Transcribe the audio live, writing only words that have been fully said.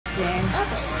Okay,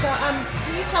 so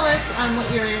can you tell us what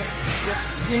your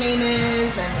name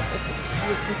is, and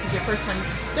if this is your first time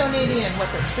donating, and what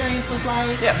the experience was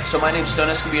like? Yeah, so my name's Stone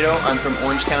Escobedo. I'm from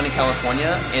Orange County,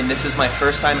 California, and this is my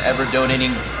first time ever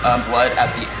donating blood at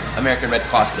the American Red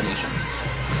Cross donation.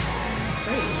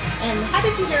 Great. And how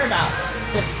did you hear about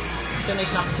this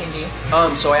donation opportunity?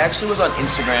 So I actually was on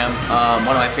Instagram.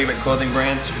 One of my favorite clothing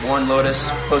brands, Warren Lotus,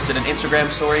 posted an Instagram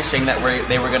story saying that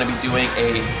they were going to be doing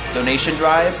a donation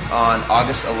drive on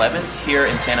August 11th here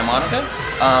in Santa Monica.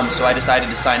 So I decided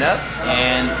to sign up,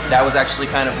 and that was actually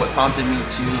kind of what prompted me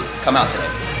to come out today.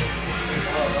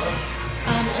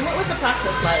 And what was the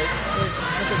process like? Was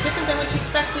it different than what you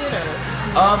expected, or?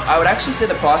 I would actually say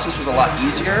the process was a lot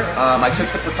easier. I took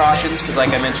the precautions because,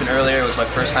 like I mentioned earlier, it was my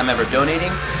first time ever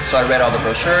donating. So I read all the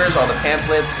brochures, all the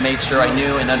pamphlets, made sure I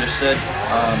knew and understood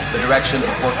the directions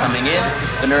before coming in.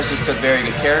 The nurses took very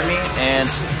good care of me, and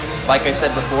like I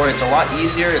said before, it's a lot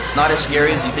easier. It's not as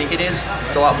scary as you think it is.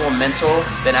 It's a lot more mental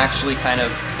than actually kind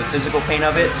of the physical pain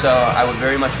of it. So I would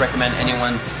very much recommend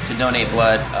anyone to donate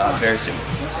blood very soon.